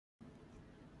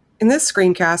In this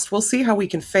screencast, we'll see how we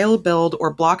can fail a build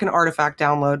or block an artifact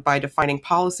download by defining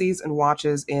policies and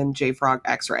watches in JFrog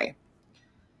Xray.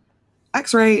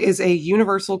 Xray is a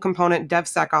universal component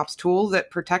DevSecOps tool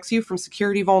that protects you from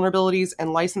security vulnerabilities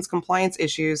and license compliance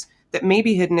issues that may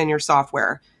be hidden in your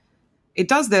software. It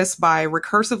does this by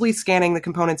recursively scanning the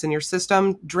components in your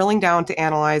system, drilling down to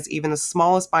analyze even the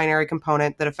smallest binary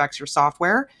component that affects your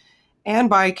software, and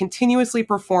by continuously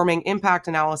performing impact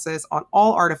analysis on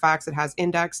all artifacts it has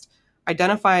indexed,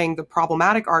 identifying the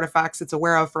problematic artifacts it's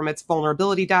aware of from its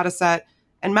vulnerability dataset,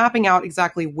 and mapping out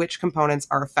exactly which components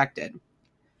are affected.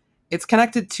 It's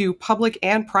connected to public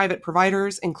and private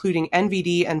providers, including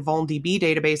NVD and VulnDB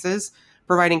databases,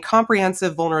 providing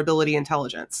comprehensive vulnerability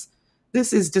intelligence.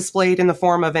 This is displayed in the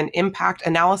form of an impact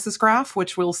analysis graph,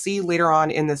 which we'll see later on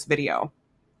in this video.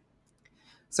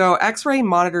 So Xray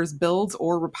monitors builds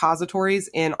or repositories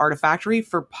in Artifactory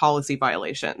for policy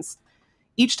violations.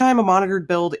 Each time a monitored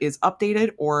build is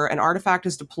updated or an artifact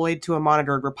is deployed to a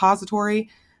monitored repository,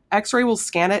 Xray will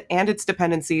scan it and its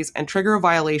dependencies and trigger a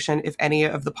violation if any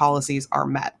of the policies are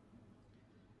met.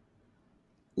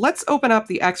 Let's open up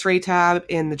the Xray tab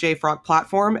in the JFrog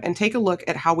platform and take a look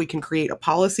at how we can create a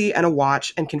policy and a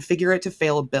watch and configure it to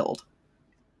fail a build.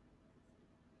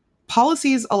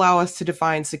 Policies allow us to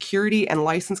define security and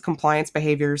license compliance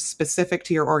behaviors specific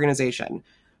to your organization.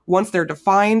 Once they're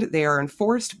defined, they are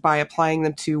enforced by applying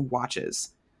them to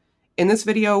watches. In this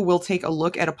video, we'll take a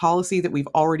look at a policy that we've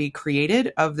already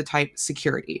created of the type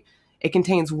security. It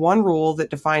contains one rule that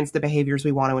defines the behaviors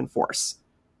we want to enforce.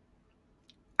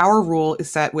 Our rule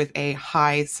is set with a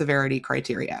high severity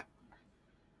criteria.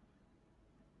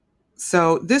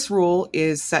 So this rule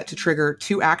is set to trigger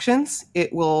two actions.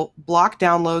 It will block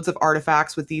downloads of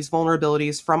artifacts with these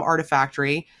vulnerabilities from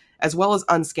Artifactory, as well as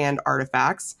unscanned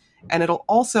artifacts, and it'll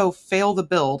also fail the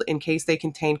build in case they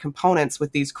contain components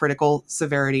with these critical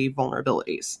severity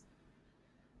vulnerabilities.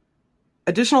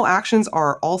 Additional actions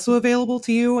are also available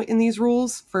to you in these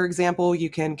rules. For example, you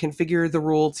can configure the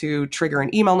rule to trigger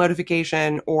an email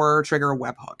notification or trigger a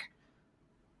webhook.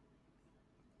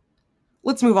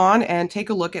 Let's move on and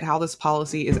take a look at how this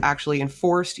policy is actually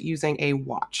enforced using a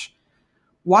watch.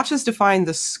 Watches define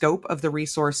the scope of the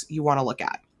resource you want to look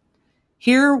at.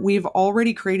 Here, we've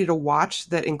already created a watch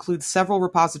that includes several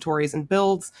repositories and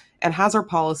builds and has our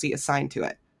policy assigned to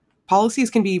it. Policies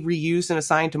can be reused and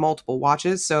assigned to multiple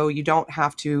watches, so you don't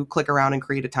have to click around and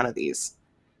create a ton of these.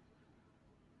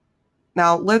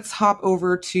 Now, let's hop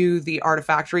over to the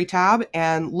Artifactory tab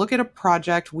and look at a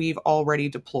project we've already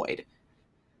deployed.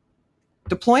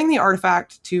 Deploying the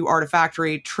artifact to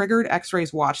Artifactory triggered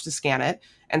Xray's watch to scan it,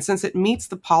 and since it meets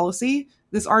the policy,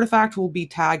 this artifact will be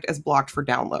tagged as blocked for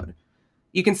download.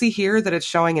 You can see here that it's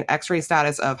showing an Xray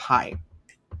status of high.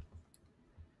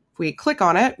 If we click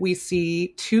on it, we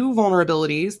see two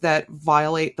vulnerabilities that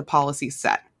violate the policy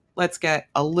set. Let's get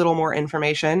a little more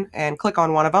information and click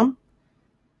on one of them.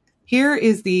 Here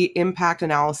is the impact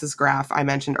analysis graph I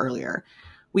mentioned earlier.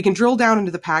 We can drill down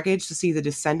into the package to see the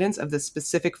descendants of the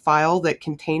specific file that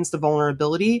contains the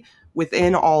vulnerability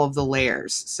within all of the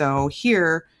layers. So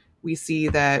here we see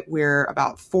that we're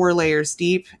about 4 layers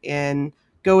deep in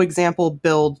Go example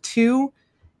build 2,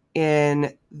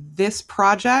 in this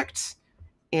project,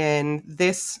 in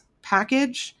this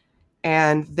package,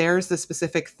 and there's the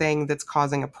specific thing that's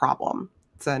causing a problem.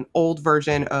 It's an old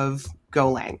version of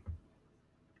Golang.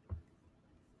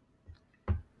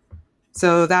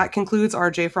 So that concludes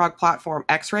our JFrog Platform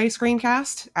Xray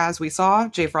screencast. As we saw,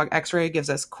 JFrog Xray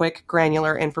gives us quick,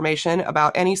 granular information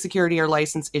about any security or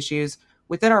license issues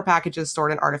within our packages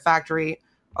stored in Artifactory,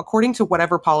 according to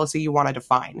whatever policy you want to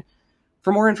define.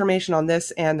 For more information on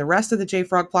this and the rest of the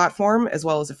JFrog platform, as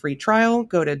well as a free trial,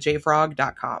 go to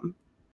jfrog.com.